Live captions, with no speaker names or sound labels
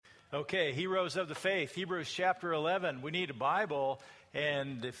Okay, Heroes of the Faith, Hebrews chapter 11. We need a Bible,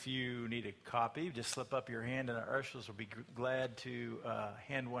 and if you need a copy, just slip up your hand, and our ushers will be glad to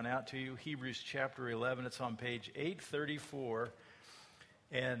hand one out to you. Hebrews chapter 11, it's on page 834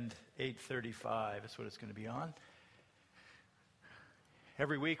 and 835. That's what it's going to be on.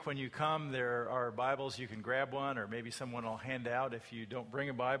 Every week when you come, there are Bibles. You can grab one, or maybe someone will hand out if you don't bring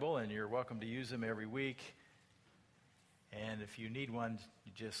a Bible, and you're welcome to use them every week. And if you need one,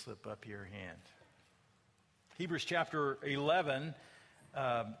 you just slip up your hand. Hebrews chapter 11,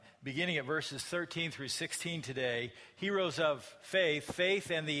 beginning at verses 13 through 16 today. Heroes of faith, faith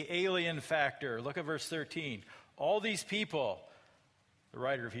and the alien factor. Look at verse 13. All these people, the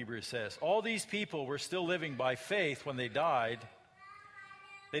writer of Hebrews says, all these people were still living by faith when they died.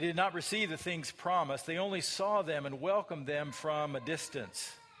 They did not receive the things promised. They only saw them and welcomed them from a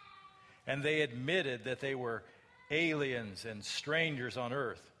distance. And they admitted that they were aliens and strangers on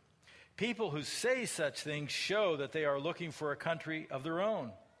earth. People who say such things show that they are looking for a country of their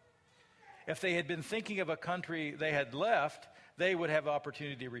own. If they had been thinking of a country they had left, they would have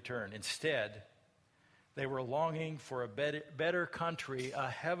opportunity to return. Instead, they were longing for a better country, a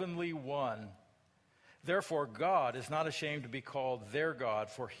heavenly one. Therefore, God is not ashamed to be called their God,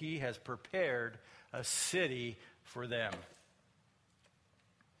 for he has prepared a city for them.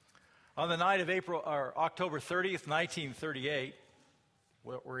 On the night of October 30th, 1938,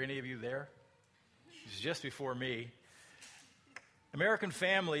 were any of you there? It was just before me. American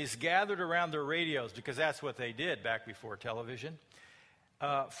families gathered around their radios, because that's what they did back before television,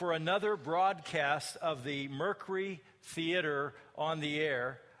 for another broadcast of the Mercury Theater on the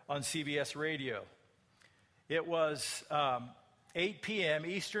air on CBS Radio. It was 8 p.m.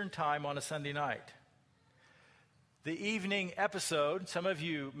 Eastern Time on a Sunday night. The evening episode, some of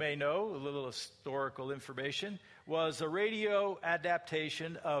you may know, a little historical information, was a radio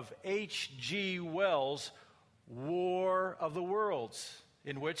adaptation of H.G. Wells' War of the Worlds,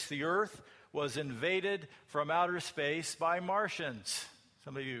 in which the Earth was invaded from outer space by Martians.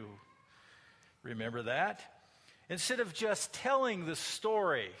 Some of you remember that. Instead of just telling the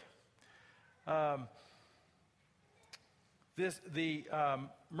story, the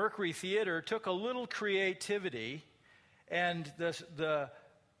Mercury Theater took a little creativity, and the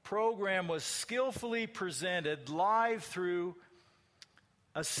program was skillfully presented live through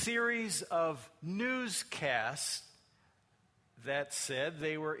a series of newscasts that said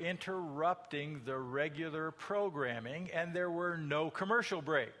they were interrupting the regular programming, and there were no commercial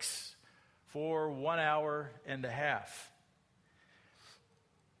breaks for 1 hour and a half.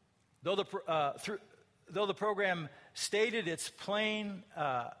 Though the program stated its plan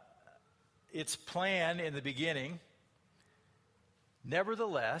in the beginning,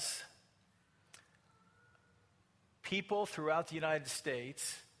 nevertheless, people throughout the United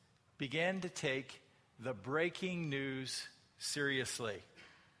States began to take the breaking news seriously.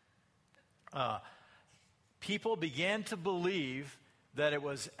 People began to believe that it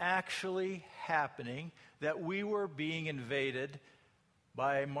was actually happening, that we were being invaded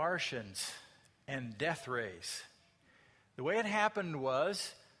by Martians and death rays. The way it happened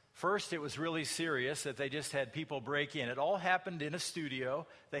was, first, it was really serious that they just had people break in. It all happened in a studio.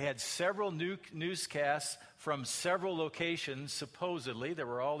 They had several newscasts from several locations, supposedly. They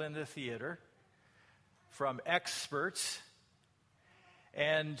were all in the theater, from experts.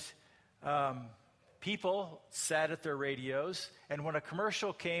 And people sat at their radios. And when a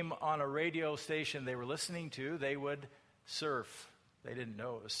commercial came on a radio station they were listening to, they would surf. They didn't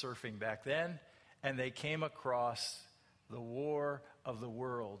know it was surfing back then. And they came across the War of the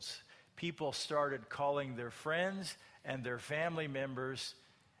Worlds. People started calling their friends and their family members,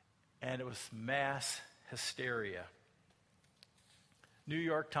 and it was mass hysteria. New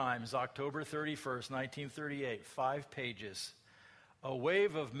York Times, October 31st, 1938, 5 pages. A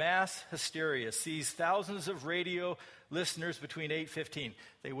wave of mass hysteria seized thousands of radio listeners between 8:15.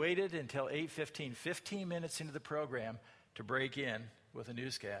 They waited until 8:15, 15 minutes into the program, to break in with a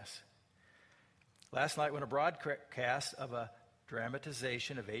newscast. Last night, when a broadcast of a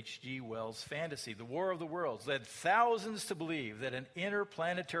dramatization of H.G. Wells' fantasy, The War of the Worlds, led thousands to believe that an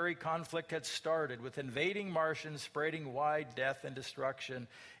interplanetary conflict had started, with invading Martians spreading wide death and destruction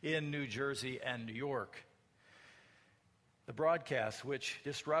in New Jersey and New York. The broadcast, which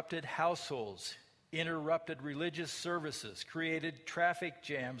disrupted households, interrupted religious services, created traffic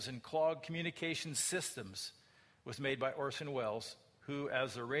jams, and clogged communication systems, was made by Orson Welles, who,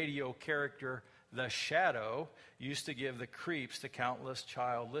 as the radio character The Shadow, used to give the creeps to countless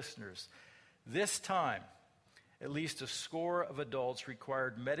child listeners. This time, at least a score of adults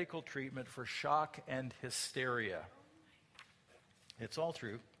required medical treatment for shock and hysteria. It's all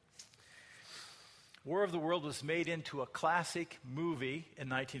true. War of the World was made into a classic movie in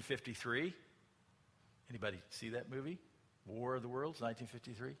 1953. Anybody see that movie? War of the Worlds,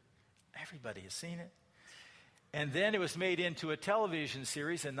 1953? Everybody has seen it. And then it was made into a television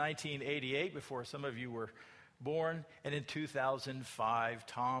series in 1988, before some of you were born. And in 2005,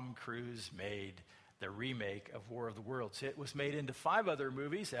 Tom Cruise made the remake of War of the Worlds. It was made into 5 other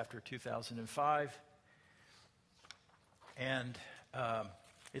movies after 2005. And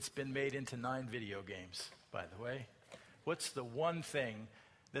it's been made into 9 video games, by the way. What's the one thing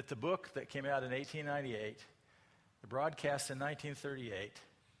that the book that came out in 1898, the broadcast in 1938,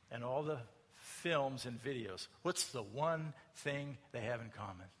 and all the films and videos, what's the one thing they have in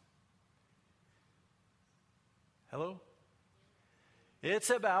common? Hello? It's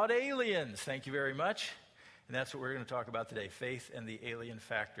about aliens. Thank you very much. And that's what we're going to talk about today, faith and the alien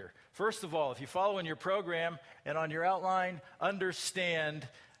factor. First of all, if you follow in your program and on your outline, understand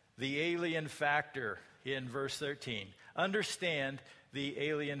the alien factor in verse 13. Understand the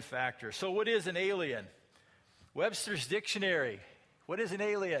alien factor. So what is an alien? Webster's Dictionary. What is an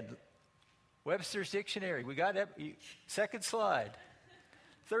alien? Webster's Dictionary. We got second slide.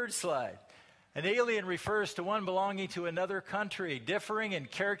 Third slide. An alien refers to one belonging to another country, differing in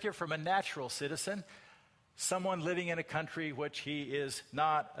character from a natural citizen. Someone living in a country which he is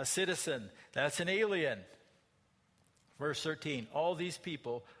not a citizen. That's an alien. Verse 13, all these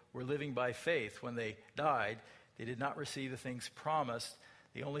people were living by faith. When they died, they did not receive the things promised.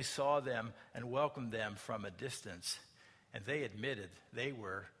 They only saw them and welcomed them from a distance. And they admitted they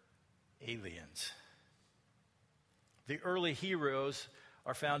were aliens. The early heroes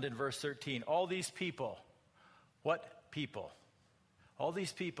are found in verse 13. All these people. What people? All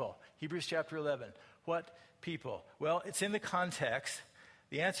these people. Hebrews chapter 11. What people? Well, it's in the context.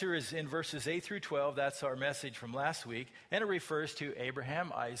 The answer is in verses 8 through 12. That's our message from last week. And it refers to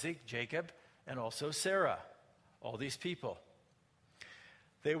Abraham, Isaac, Jacob, and also Sarah. All these people.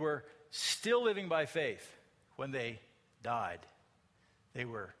 They were still living by faith when they died. They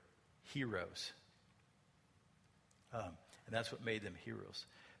were heroes. And that's what made them heroes.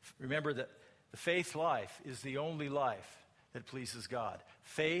 Remember that the faith life is the only life that pleases God.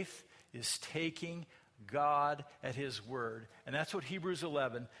 Faith is taking God at his word. And that's what Hebrews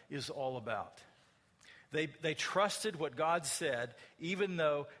 11 is all about. They trusted what God said, even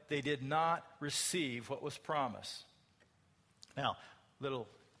though they did not receive what was promised. Now, little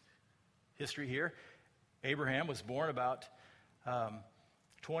history here. Abraham was born about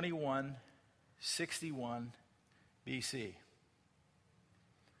 2161 BC.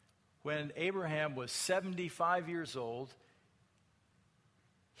 When Abraham was 75 years old,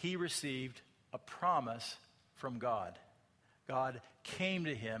 he received a promise from God. God came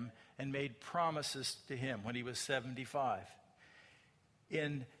to him and made promises to him when he was 75.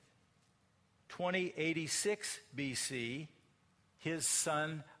 In 2086 BC, his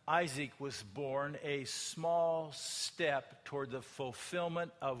son Isaac was born, a small step toward the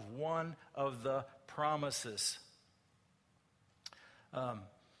fulfillment of one of the promises.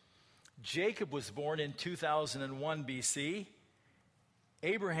 Jacob was born in 2001 BC.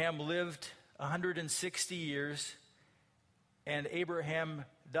 Abraham lived 160 years, and Abraham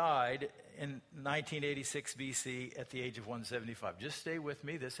died in 1986 BC at the age of 175. Just stay with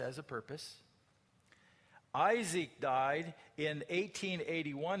me. This has a purpose. Isaac died in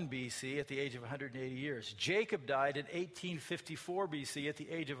 1881 BC at the age of 180 years. Jacob died in 1854 BC at the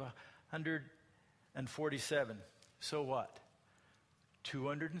age of 147. So what?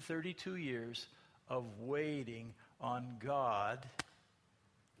 232 years of waiting on God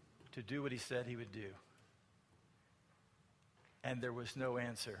to do what he said he would do. And there was no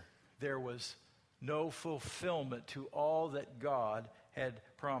answer. There was no fulfillment to all that God had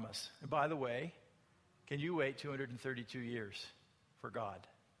promised. And by the way, can you wait 232 years for God?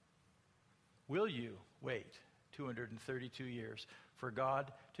 Will you wait 232 years for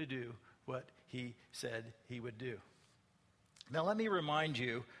God to do what he said he would do? Now let me remind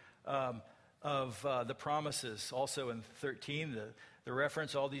you of the promises. Also in 13, the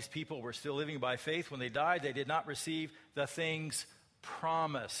reference, all these people were still living by faith. When they died, they did not receive the things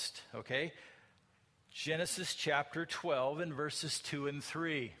promised. Okay? Genesis chapter 12 and verses 2 and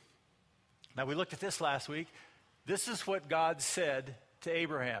 3. Now we looked at this last week. This is what God said to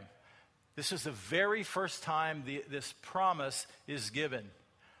Abraham. This is the very first time this promise is given.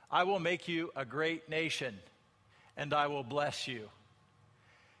 I will make you a great nation, and I will bless you.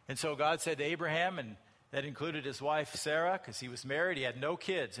 And so God said to Abraham, and that included his wife Sarah, because he was married, he had no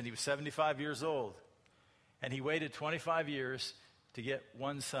kids, and he was 75 years old. And he waited 25 years to get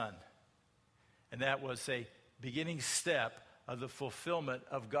one son. And that was a beginning step of the fulfillment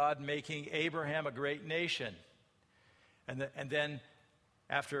of God making Abraham a great nation. And then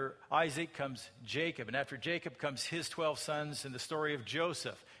after Isaac comes Jacob, and after Jacob comes his 12 sons and the story of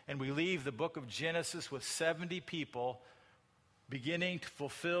Joseph. And we leave the book of Genesis with 70 people beginning to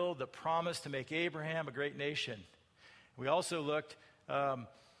fulfill the promise to make Abraham a great nation. We also looked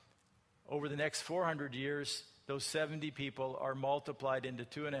over the next 400 years, those 70 people are multiplied into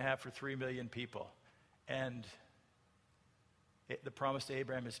 2.5 or 3 million people. And the promise to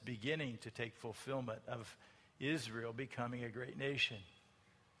Abraham is beginning to take fulfillment of Israel becoming a great nation.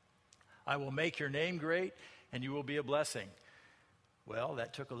 I will make your name great, and you will be a blessing. Well,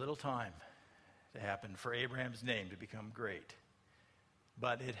 that took a little time to happen for Abraham's name to become great.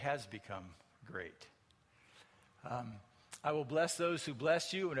 But it has become great. I will bless those who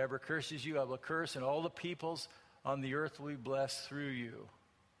bless you. Whoever curses you, I will curse, and all the peoples on the earth will be blessed through you.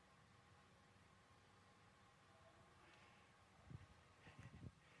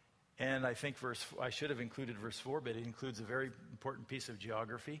 And I think I should have included verse 4, but it includes a very important piece of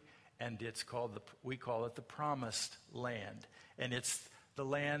geography, and we call it the promised land. And it's the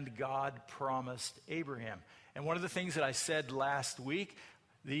land God promised Abraham. And one of the things that I said last week,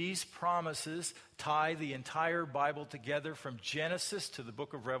 these promises tie the entire Bible together from Genesis to the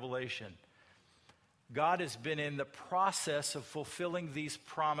book of Revelation. God has been in the process of fulfilling these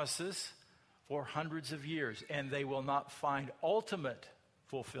promises for hundreds of years, and they will not find ultimate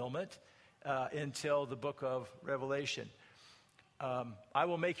fulfillment until the book of Revelation. I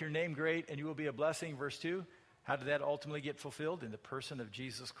will make your name great, and you will be a blessing, verse 2. How did that ultimately get fulfilled? In the person of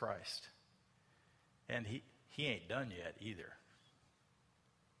Jesus Christ. And he ain't done yet either.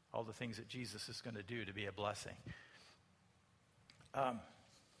 All the things that Jesus is going to do to be a blessing.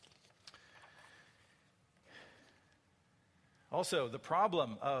 Also, the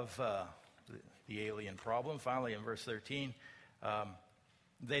problem of the alien problem, finally in verse 13,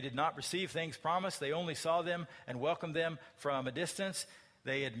 they did not receive things promised. They only saw them and welcomed them from a distance.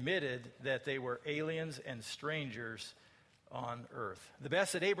 They admitted that they were aliens and strangers on earth. The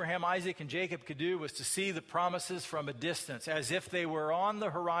best that Abraham, Isaac, and Jacob could do was to see the promises from a distance, as if they were on the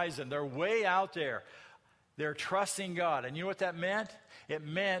horizon. They're way out there. They're trusting God. And you know what that meant? It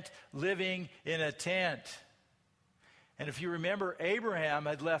meant living in a tent. And if you remember, Abraham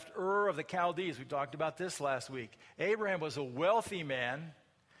had left Ur of the Chaldees. We talked about this last week. Abraham was a wealthy man.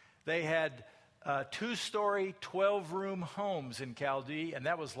 They had 2-story, 12-room homes in Chaldee, and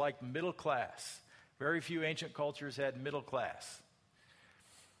that was like middle class. Very few ancient cultures had middle class.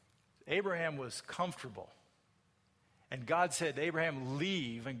 Abraham was comfortable. And God said, Abraham,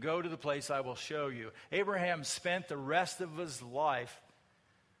 leave and go to the place I will show you. Abraham spent the rest of his life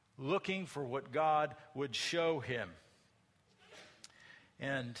looking for what God would show him.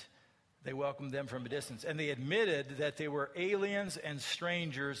 And they welcomed them from a distance. And they admitted that they were aliens and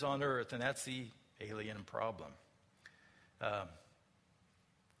strangers on earth. And that's the alien problem.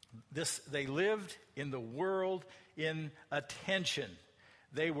 They lived in the world in a tension.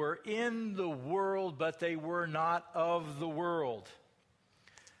 They were in the world, but they were not of the world.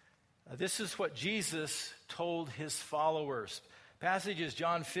 This is what Jesus told his followers. Passage is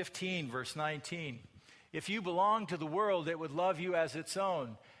John 15, verse 19. If you belong to the world, it would love you as its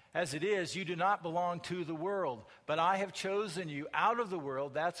own. As it is, you do not belong to the world. But I have chosen you out of the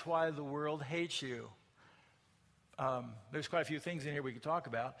world. That's why the world hates you. There's quite a few things in here we could talk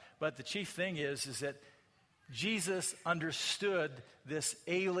about. But the chief thing is that Jesus understood this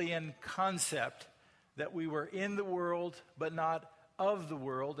alien concept that we were in the world, but not of the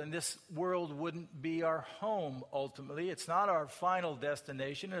world. And this world wouldn't be our home ultimately. It's not our final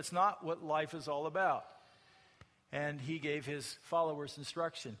destination. It's not what life is all about. And he gave his followers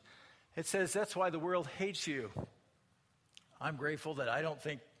instruction. It says that's why the world hates you. I'm grateful that I don't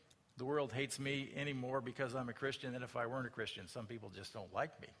think the world hates me any more because I'm a Christian than if I weren't a Christian. Some people just don't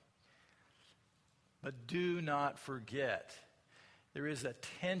like me. But do not forget, there is a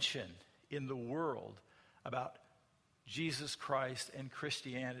tension in the world about Jesus Christ and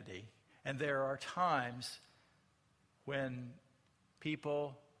Christianity. And there are times when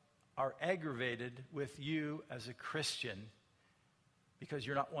people are aggravated with you as a Christian because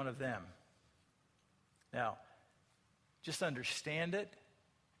you're not one of them. Now, just understand it.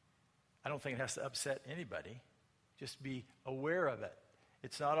 I don't think it has to upset anybody. Just be aware of it.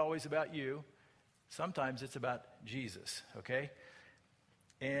 It's not always about you. Sometimes it's about Jesus, okay?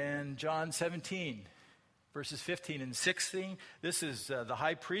 And John 17, verses 15 and 16, this is the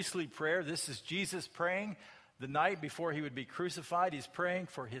high priestly prayer. This is Jesus praying the night before he would be crucified. He's praying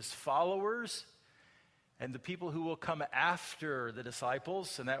for his followers and the people who will come after the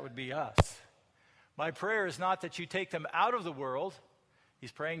disciples, and that would be us. My prayer is not that you take them out of the world.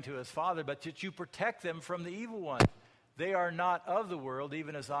 He's praying to his Father, but that you protect them from the evil one. They are not of the world,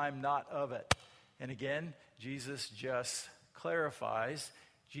 even as I'm not of it. And again, Jesus just clarifies.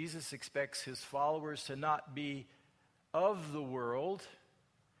 Jesus expects his followers to not be of the world.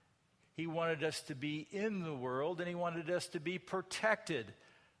 He wanted us to be in the world, and he wanted us to be protected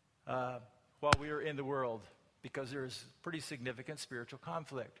while we are in the world, because there's pretty significant spiritual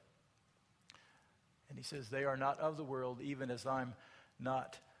conflict. And he says, they are not of the world, even as I'm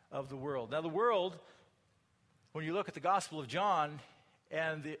not of the world. Now, the world, when you look at the Gospel of John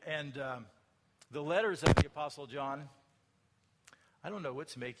and the letters of the Apostle John, I don't know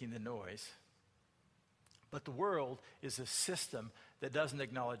what's making the noise, but the world is a system that doesn't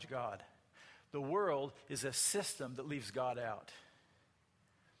acknowledge God. The world is a system that leaves God out.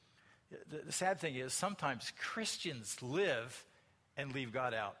 The sad thing is, sometimes Christians live and leave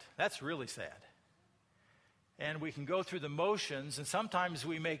God out. That's really sad. And we can go through the motions, and sometimes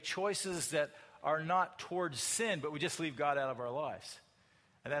we make choices that are not towards sin, but we just leave God out of our lives.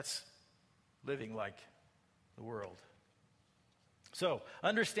 And that's living like the world. So,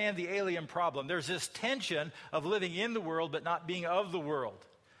 understand the alien problem. There's this tension of living in the world but not being of the world.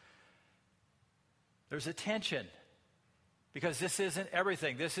 There's a tension because this isn't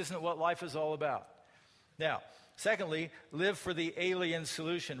everything. This isn't what life is all about. Now, secondly, live for the alien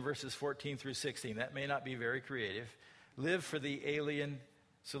solution, verses 14 through 16. That may not be very creative. Live for the alien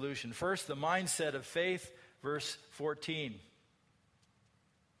solution. First, the mindset of faith, verse 14.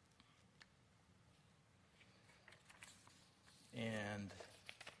 And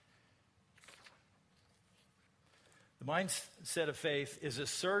the mindset of faith is a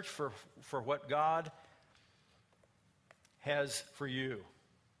search for what God has for you.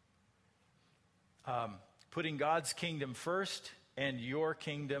 Putting God's kingdom first and your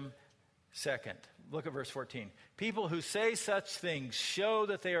kingdom second. Look at verse 14. People who say such things show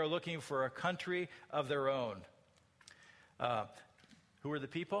that they are looking for a country of their own. Who are the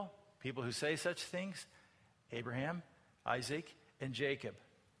people? People who say such things? Abraham, Isaac, and Jacob,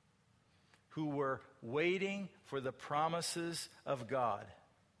 who were waiting for the promises of God.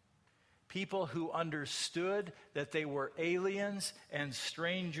 People who understood that they were aliens and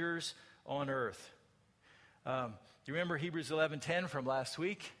strangers on earth. Do you remember Hebrews 11:10 from last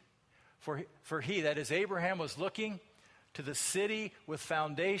week? For he, that is Abraham, was looking to the city with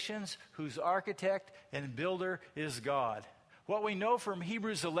foundations, whose architect and builder is God. What we know from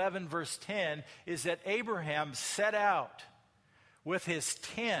Hebrews 11 verse 10 is that Abraham set out with his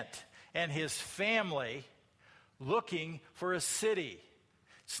tent and his family looking for a city.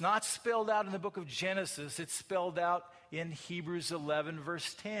 It's not spelled out in the book of Genesis. It's spelled out in Hebrews 11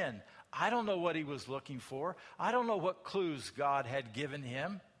 verse 10. I don't know what he was looking for. I don't know what clues God had given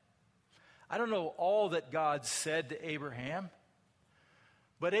him. I don't know all that God said to Abraham.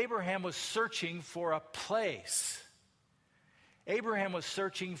 But Abraham was searching for a place. Abraham was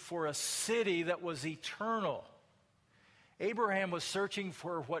searching for a city that was eternal. Abraham was searching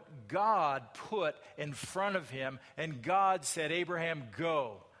for what God put in front of him, and God said, Abraham,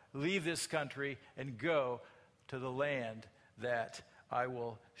 go, leave this country and go to the land that I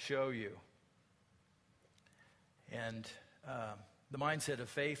will show you. And the mindset of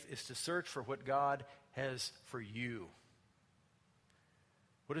faith is to search for what God has for you.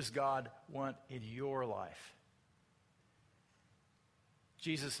 What does God want in your life?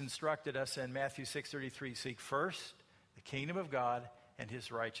 Jesus instructed us in Matthew 6:33, seek first the kingdom of God and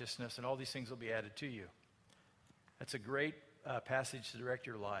his righteousness, and all these things will be added to you. That's a great passage to direct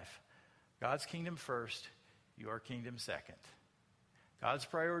your life. God's kingdom first, your kingdom second. God's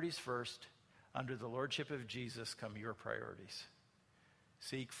priorities first. Under the lordship of Jesus come your priorities.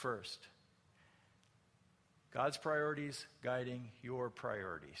 Seek first. God's priorities guiding your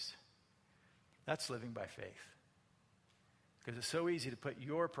priorities. That's living by faith. Because it's so easy to put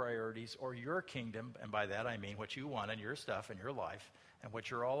your priorities or your kingdom, and by that I mean what you want and your stuff and your life and what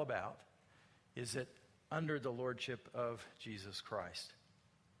you're all about, is it under the lordship of Jesus Christ.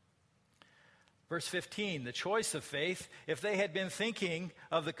 Verse 15, the choice of faith. If they had been thinking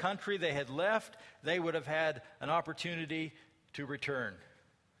of the country they had left, they would have had an opportunity to return.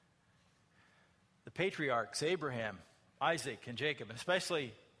 The patriarchs, Abraham, Isaac, and Jacob, and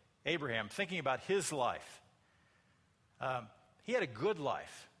especially Abraham, thinking about his life. He had a good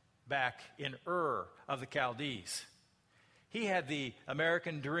life back in Ur of the Chaldees. He had the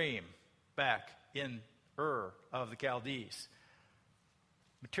American dream back in Ur of the Chaldees.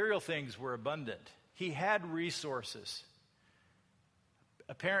 Material things were abundant. He had resources.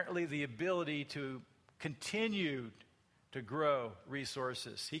 Apparently the ability to continue to grow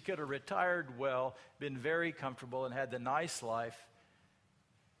resources. He could have retired well, been very comfortable, and had the nice life,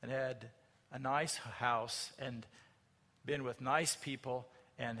 and had a nice house, and been with nice people,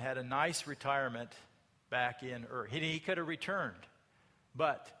 and had a nice retirement back in Ur. He could have returned,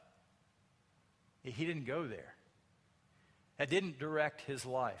 but he didn't go there. That didn't direct his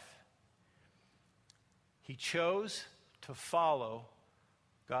life. He chose to follow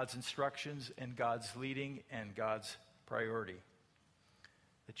God's instructions and God's leading and God's priority.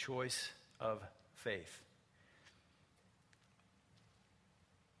 The choice of faith.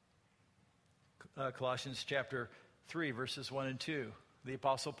 Colossians chapter 3, verses 1 and 2. The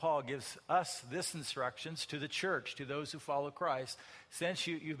Apostle Paul gives us this instructions to the church, to those who follow Christ. Since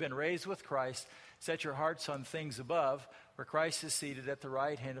you've been raised with Christ, set your hearts on things above, where Christ is seated at the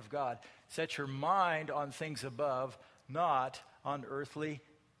right hand of God. Set your mind on things above, not on earthly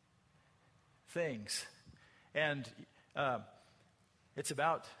things. And it's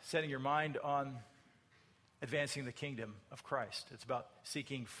about setting your mind on advancing the kingdom of Christ. It's about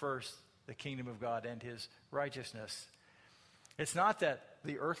seeking first the kingdom of God and his righteousness. It's not that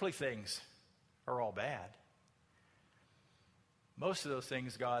the earthly things are all bad. Most of those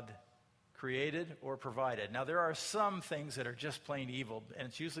things God created or provided. Now, there are some things that are just plain evil, and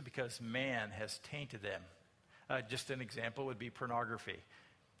it's usually because man has tainted them. Just an example would be pornography.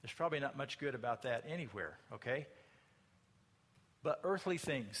 There's probably not much good about that anywhere, okay? But earthly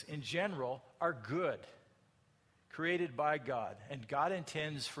things, in general, are good, created by God. And God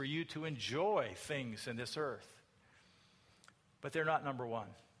intends for you to enjoy things in this earth. But they're not number one.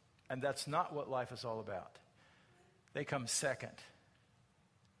 And that's not what life is all about. They come second,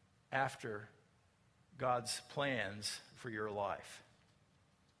 after God's plans for your life.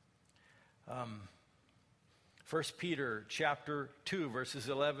 1 Peter chapter 2, verses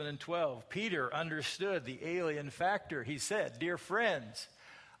 11 and 12. Peter understood the alien factor. He said, "Dear friends,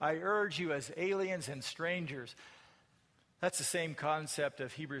 I urge you as aliens and strangers." That's the same concept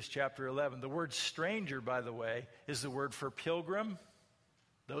of Hebrews chapter 11. The word stranger, by the way, is the word for pilgrim.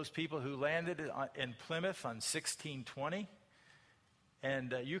 Those people who landed in Plymouth on 1620.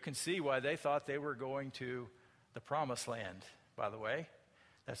 And you can see why they thought they were going to the promised land, by the way.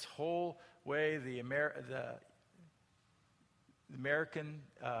 That's the whole way the American,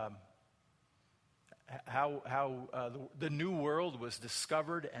 the New World was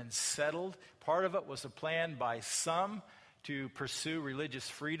discovered and settled. Part of it was a plan by some to pursue religious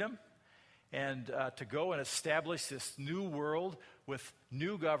freedom and to go and establish this new world with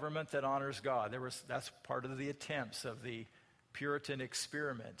new government that honors God. That's part of the attempts of the Puritan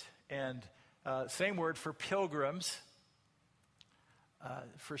experiment. And same word for pilgrims,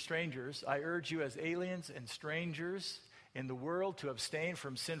 for strangers. I urge you as aliens and strangers in the world to abstain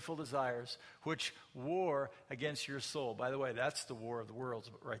from sinful desires, which war against your soul. By the way, that's the war of the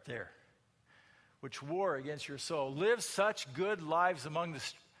worlds right there. Which war against your soul. Live such good lives among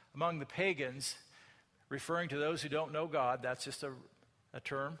the pagans, referring to those who don't know God. That's just a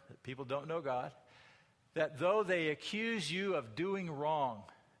term that people don't know God. That though they accuse you of doing wrong,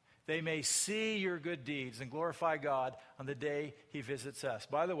 they may see your good deeds and glorify God on the day he visits us.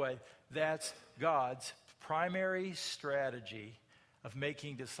 By the way, that's God's primary strategy of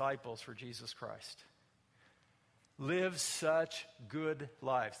making disciples for Jesus Christ. Live such good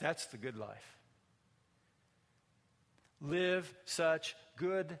lives. That's the good life. Live such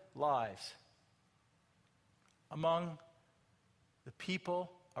good lives among the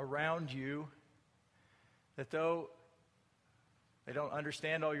people around you, that though they don't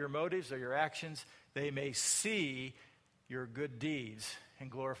understand all your motives or your actions, they may see your good deeds and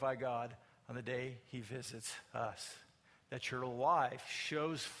glorify God on the day he visits us. That your life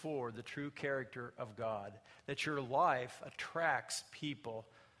shows forth the true character of God. That your life attracts people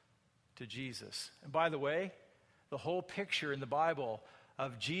to Jesus. And by the way, the whole picture in the Bible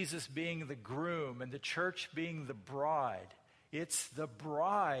of Jesus being the groom and the church being the bride, it's the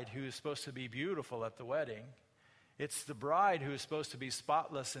bride who is supposed to be beautiful at the wedding. It's the bride who is supposed to be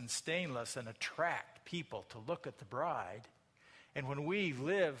spotless and stainless and attract people to look at the bride. And when we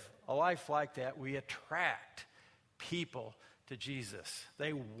live a life like that, we attract people to Jesus.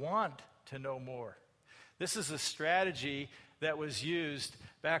 They want to know more. This is a strategy that was used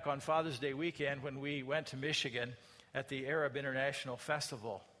back on Father's Day weekend when we went to Michigan at the Arab International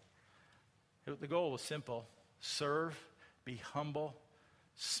Festival. The goal was simple: serve, be humble,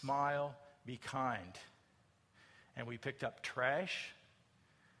 smile, be kind. And we picked up trash.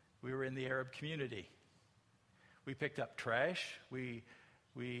 We were in the Arab community. We picked up trash. We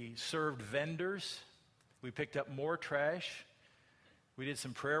served vendors. We picked up more trash. We did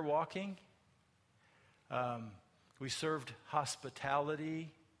some prayer walking. We served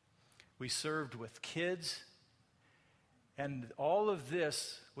hospitality. We served with kids. And all of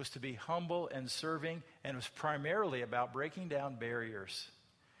this was to be humble and serving, and it was primarily about breaking down barriers.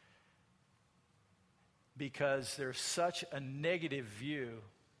 Because there's such a negative view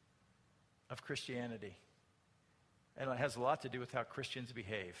of Christianity. And it has a lot to do with how Christians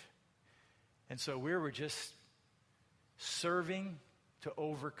behave. And so we were just serving to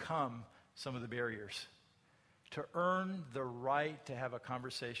overcome some of the barriers, to earn the right to have a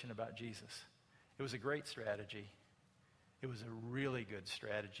conversation about Jesus. It was a great strategy. It was a really good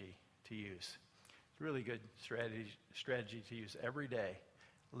strategy to use. It's a really good strategy to use every day.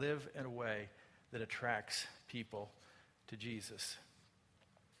 Live in a way that attracts people to Jesus.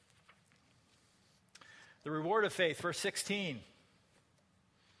 The reward of faith, verse 16.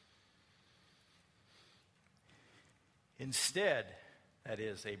 Instead, that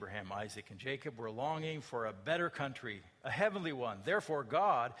is, Abraham, Isaac, and Jacob were longing for a better country, a heavenly one. Therefore,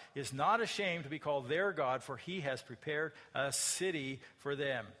 God is not ashamed to be called their God, for he has prepared a city for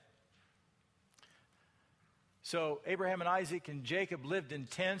them. So Abraham and Isaac and Jacob lived in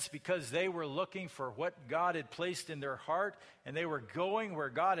tents because they were looking for what God had placed in their heart, and they were going where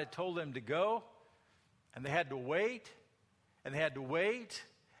God had told them to go, and they had to wait, and they had to wait,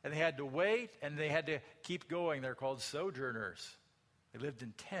 and they had to wait, and they had to keep going. They're called sojourners. They lived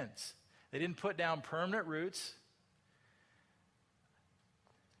in tents. They didn't put down permanent roots.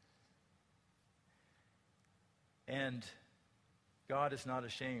 And God is not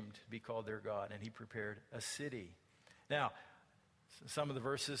ashamed to be called their God, and he prepared a city. Now, some of the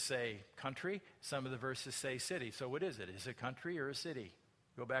verses say country, some of the verses say city. So what is it? Is it a country or a city?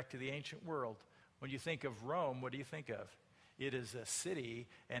 Go back to the ancient world. When you think of Rome, what do you think of? It is a city,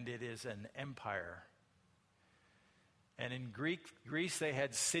 and it is an empire. And in Greece, they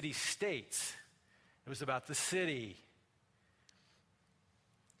had city-states. It was about the city.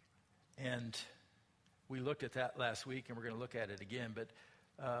 And we looked at that last week, and we're going to look at it again. But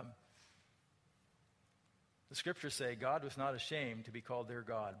the scriptures say God was not ashamed to be called their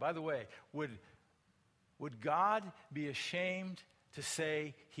God. By the way, would God be ashamed to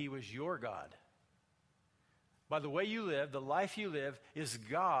say he was your God? By the way you live, the life you live, is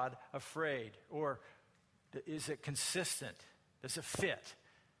God afraid? Or is it consistent? Does it fit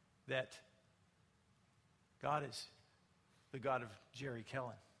that God is the God of Jerry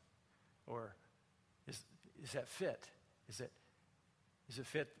Kellen? Or is that fit? Is it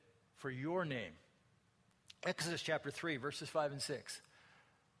fit for your name? Exodus chapter 3, verses 5 and 6.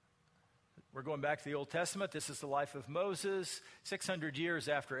 We're going back to the Old Testament. This is the life of Moses, 600 years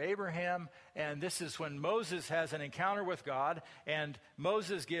after Abraham. And this is when Moses has an encounter with God. And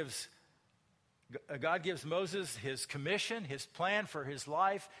God gives Moses his commission, his plan for his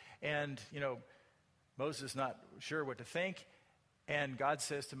life. And, Moses not sure what to think. And God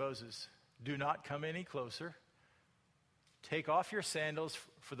says to Moses, do not come any closer. Take off your sandals,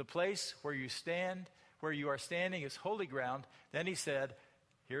 for the place where you are standing is holy ground. Then he said,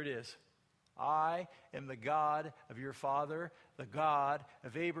 here it is. I am the God of your father, the God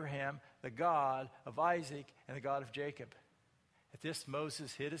of Abraham, the God of Isaac, and the God of Jacob. At this,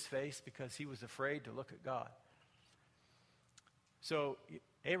 Moses hid his face because he was afraid to look at God. So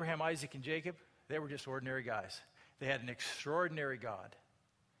Abraham, Isaac, and Jacob, they were just ordinary guys. They had an extraordinary God,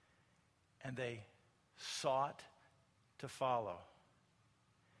 and they sought to follow.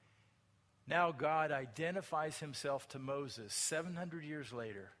 Now God identifies himself to Moses 700 years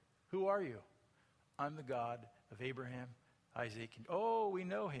later. Who are you? I'm the God of Abraham, Isaac, and we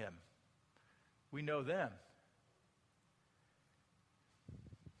know him. We know them.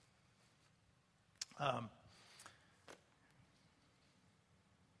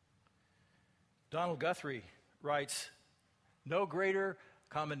 Donald Guthrie writes, no greater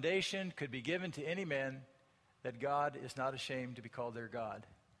commendation could be given to any man that God is not ashamed to be called their God.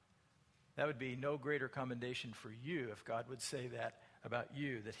 That would be no greater commendation for you if God would say that about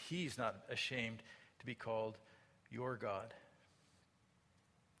you, that he's not ashamed to be called your God.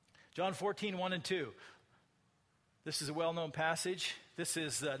 John 14, 1 and 2. This is a well-known passage. This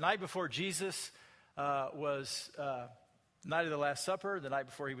is the night before Jesus was night of the Last Supper, the night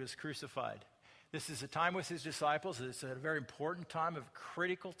before he was crucified. This is a time with his disciples. It's a very important time, a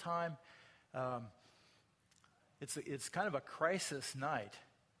critical time. It's kind of a crisis night.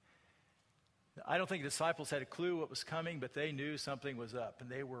 I don't think the disciples had a clue what was coming, but they knew something was up, and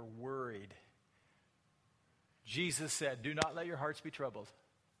they were worried. Jesus said, do not let your hearts be troubled.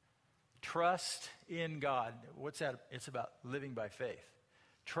 Trust in God. What's that? It's about living by faith.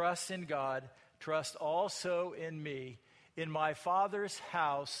 Trust in God. Trust also in me. In my Father's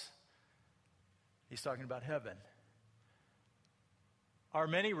house, he's talking about heaven, are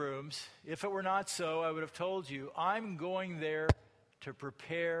many rooms. If it were not so, I would have told you, I'm going there to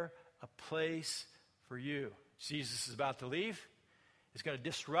prepare a place for you. Jesus is about to leave. It's going to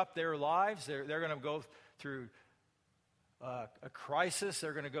disrupt their lives. They're going to go through a crisis.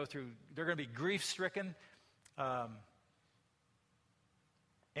 They're going to be grief-stricken.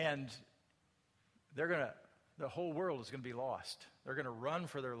 And the whole world is going to be lost. They're going to run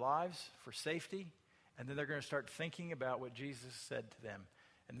for their lives, for safety, and then they're going to start thinking about what Jesus said to them.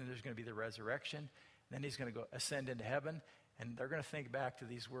 And then there's going to be the resurrection. And then he's going to go ascend into heaven, and they're going to think back to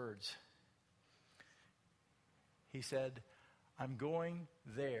these words. He said, I'm going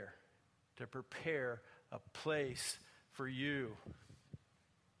there to prepare a place for you.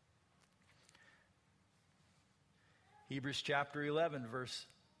 Hebrews chapter 11, verse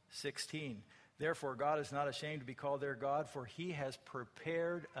 16. Therefore, God is not ashamed to be called their God, for he has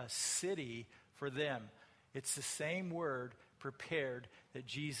prepared a city for them. It's the same word, prepared, that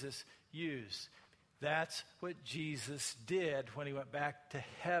Jesus used. That's what Jesus did when he went back to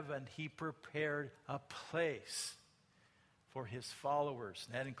heaven. He prepared a place for his followers.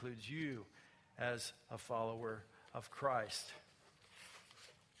 And that includes you as a follower of Christ.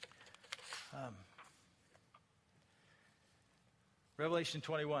 Revelation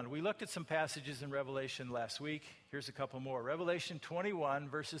 21. We looked at some passages in Revelation last week. Here's a couple more. Revelation 21,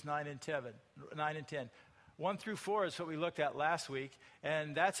 verses 9 and 10. 1 through 4 is what we looked at last week,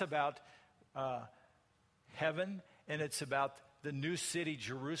 and that's about heaven, and it's about the new city,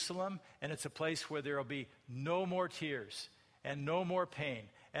 Jerusalem, and it's a place where there will be no more tears, and no more pain,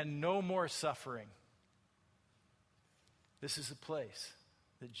 and no more suffering. This is a place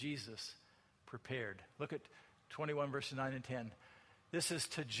that Jesus prepared. Look at 21, verses 9 and 10. This is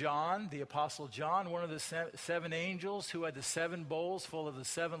to John, the Apostle John, one of the seven angels who had the seven bowls full of the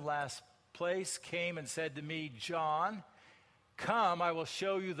seven last plagues, came and said to me, John, come, I will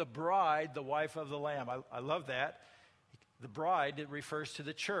show you the bride, the wife of the Lamb. I love that. The bride, it refers to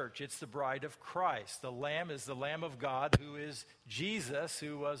the church. It's the bride of Christ. The Lamb is the Lamb of God, who is Jesus,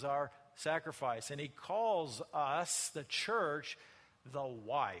 who was our sacrifice. And he calls us, the church, the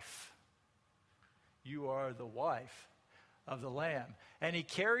wife. You are the wife of the Lamb. And he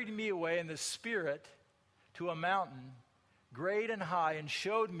carried me away in the Spirit to a mountain great and high, and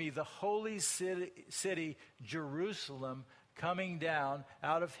showed me the holy city, Jerusalem, coming down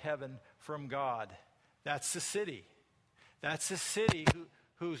out of heaven from God. That's the city. That's the city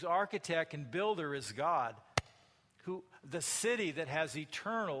whose architect and builder is God. The city that has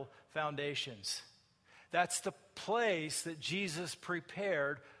eternal foundations. That's the place that Jesus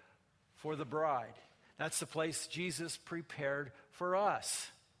prepared for the bride. That's the place Jesus prepared for us.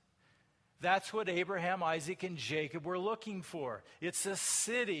 That's what Abraham, Isaac, and Jacob were looking for. It's a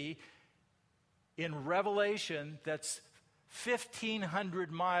city in Revelation that's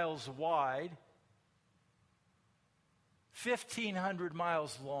 1,500 miles wide, 1,500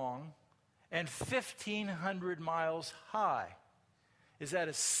 miles long, and 1,500 miles high. Is that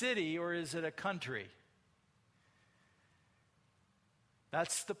a city or is it a country?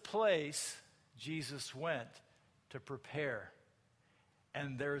 That's the place Jesus went to prepare.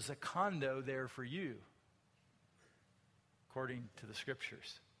 And there's a condo there for you, according to the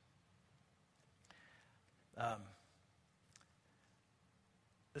scriptures.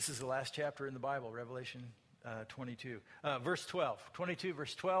 This is the last chapter in the Bible, Revelation 22. Verse 12. 22,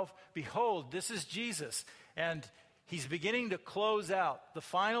 verse 12. Behold, this is Jesus. And he's beginning to close out the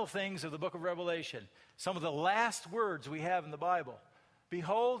final things of the book of Revelation. Some of the last words we have in the Bible.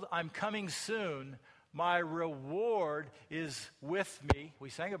 Behold, I'm coming soon. My reward is with me. We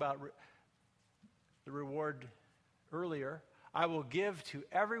sang about the reward earlier. I will give to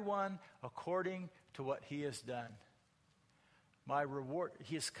everyone according to what he has done. My reward,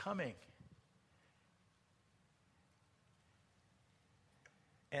 he is coming.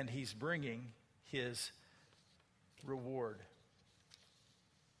 And he's bringing his reward.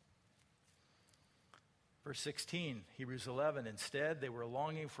 Verse 16, Hebrews 11, instead they were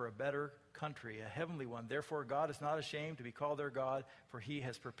longing for a better country, a heavenly one. Therefore God is not ashamed to be called their God, for he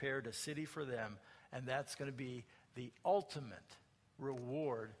has prepared a city for them, and that's going to be the ultimate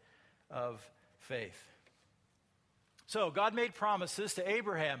reward of faith. So God made promises to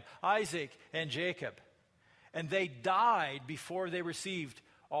Abraham, Isaac, and Jacob, and they died before they received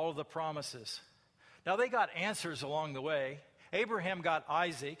all of the promises. Now they got answers along the way. Abraham got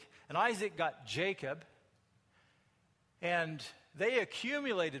Isaac, and Isaac got Jacob. And they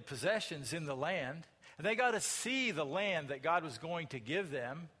accumulated possessions in the land, and they got to see the land that God was going to give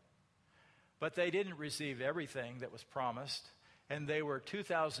them, but they didn't receive everything that was promised, and they were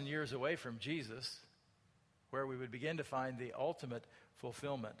 2,000 years away from Jesus, where we would begin to find the ultimate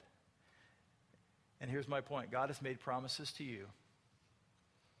fulfillment. And here's my point. God has made promises to you.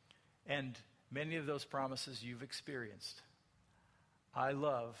 And many of those promises you've experienced. I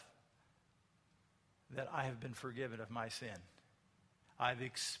love that I have been forgiven of my sin. I've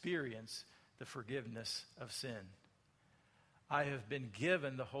experienced the forgiveness of sin. I have been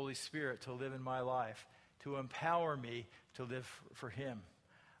given the Holy Spirit to live in my life, to empower me to live for Him.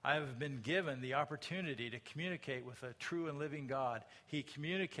 I have been given the opportunity to communicate with a true and living God. He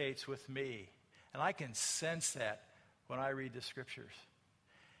communicates with me. And I can sense that when I read the Scriptures.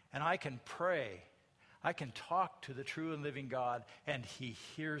 And I can pray. I can talk to the true and living God, and He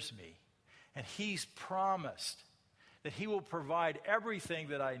hears me. And He's promised that He will provide everything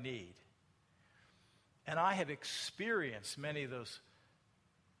that I need. And I have experienced many of those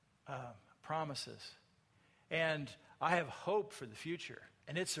promises. And I have hope for the future.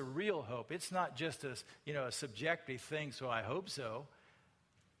 And it's a real hope. It's not just a subjective thing, so I hope so.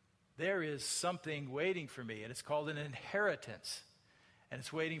 There is something waiting for me, and it's called an inheritance. And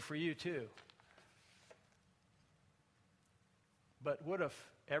it's waiting for you too. But what if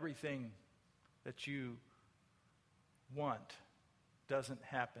everything that you want doesn't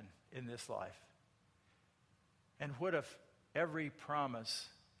happen in this life? And what if every promise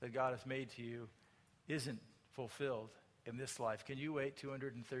that God has made to you isn't fulfilled in this life? Can you wait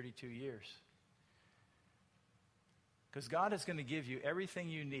 232 years? Because God is going to give you everything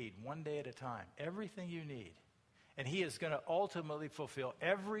you need one day at a time. Everything you need. And He is going to ultimately fulfill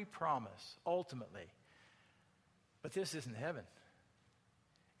every promise, ultimately. But this isn't heaven.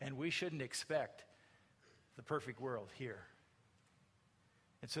 And we shouldn't expect the perfect world here.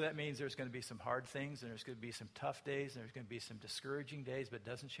 And so that means there's going to be some hard things, and there's going to be some tough days, and there's going to be some discouraging days, but it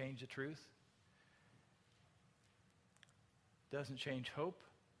doesn't change the truth. Doesn't change hope.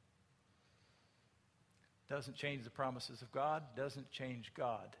 Doesn't change the promises of God. Doesn't change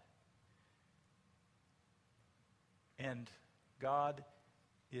God. And God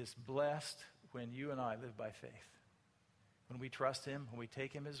is blessed when you and I live by faith. When we trust Him, when we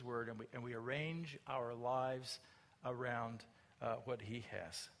take Him His word, and we arrange our lives around what He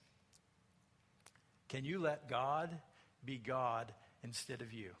has. Can you let God be God instead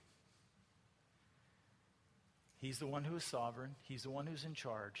of you? He's the one who is sovereign. He's the one who's in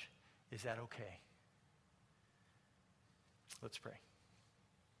charge. Is that okay? Let's pray.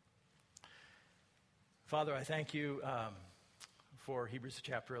 Father, I thank you for Hebrews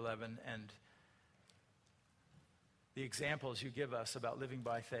chapter 11 and the examples you give us about living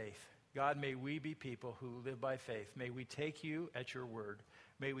by faith. God, may we be people who live by faith. May we take you at your word.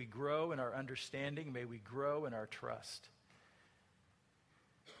 May we grow in our understanding. May we grow in our trust.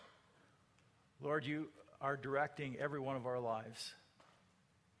 Lord, you are directing every one of our lives.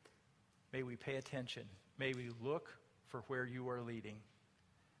 May we pay attention. May we look for where you are leading.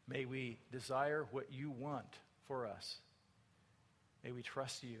 May we desire what you want for us. May we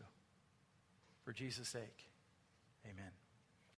trust you. For Jesus' sake, amen.